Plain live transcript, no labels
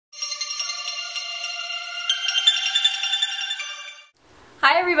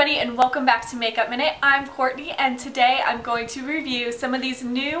Hi everybody and welcome back to Makeup Minute. I'm Courtney and today I'm going to review some of these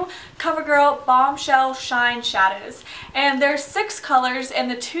new CoverGirl Bombshell Shine Shadows. And there's 6 colors and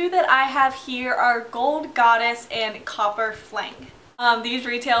the 2 that I have here are Gold Goddess and Copper Fling. These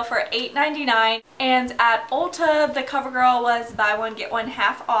retail for $8.99 and at Ulta the CoverGirl was buy one get one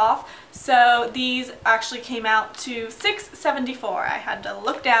half off. So these actually came out to $6.74. I had to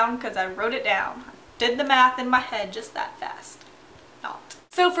look down because I wrote it down. Did the math in my head just that fast.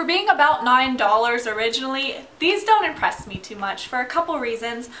 So for being about $9 originally, these don't impress me too much for a couple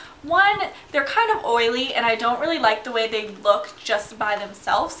reasons. One, they're kind of oily and I don't really like the way they look just by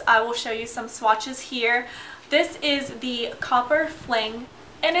themselves. I will show you some swatches here. This is the Copper Fling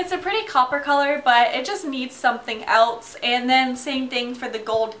and it's a pretty copper color, but it just needs something else. And then same thing for the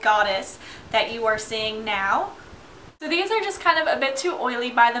Gold Goddess that you are seeing now. So these are just kind of a bit too oily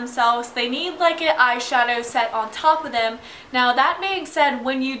by themselves. They need like an eyeshadow set on top of them. Now that being said,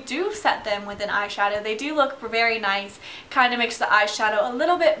 when you do set them with an eyeshadow, they do look very nice. Kind of makes the eyeshadow a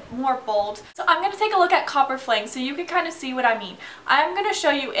little bit more bold. So I'm going to take a look at Copper Fling so you can kind of see what I mean. I'm going to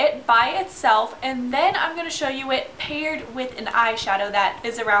show you it by itself and then I'm going to show you it paired with an eyeshadow that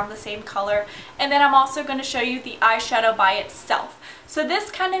is around the same color. And then I'm also going to show you the eyeshadow by itself. So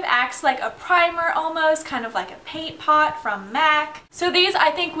this kind of acts like a primer almost, kind of like a paint pot from MAC. So these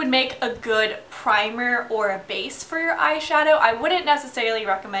I think would make a good primer or a base for your eyeshadow. I wouldn't necessarily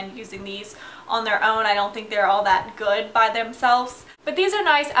recommend using these on their own. I don't think they're all that good by themselves. But these are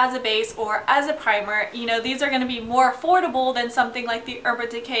nice as a base or as a primer. You know, these are going to be more affordable than something like the Urban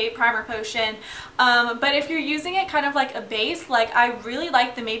Decay Primer Potion. But if you're using it kind of like a base, like I really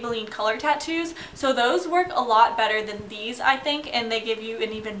like the Maybelline Color Tattoos. So those work a lot better than these, I think, and they give you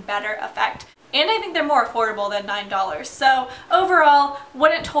an even better effect. And I think they're more affordable than $9. So overall,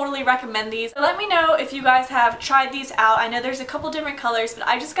 wouldn't totally recommend these. Let me know if you guys have tried these out. I know there's a couple different colors, but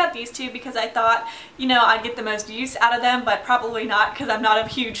I just got these 2 because I thought, you know, I'd get the most use out of them, but probably not because I'm not a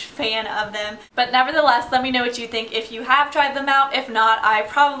huge fan of them. But nevertheless, let me know what you think if you have tried them out. If not, I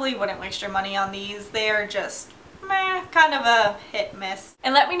probably wouldn't waste your money on these. They're just kind of a hit miss.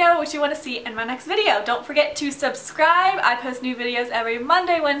 And let me know what you want to see in my next video. Don't forget to subscribe. I post new videos every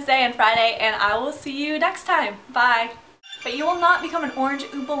Monday, Wednesday, and Friday, and I will see you next time. Bye! But you will not become an orange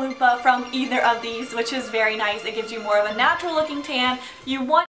Oompa Loompa from either of these, which is very nice. It gives you more of a natural looking tan. You want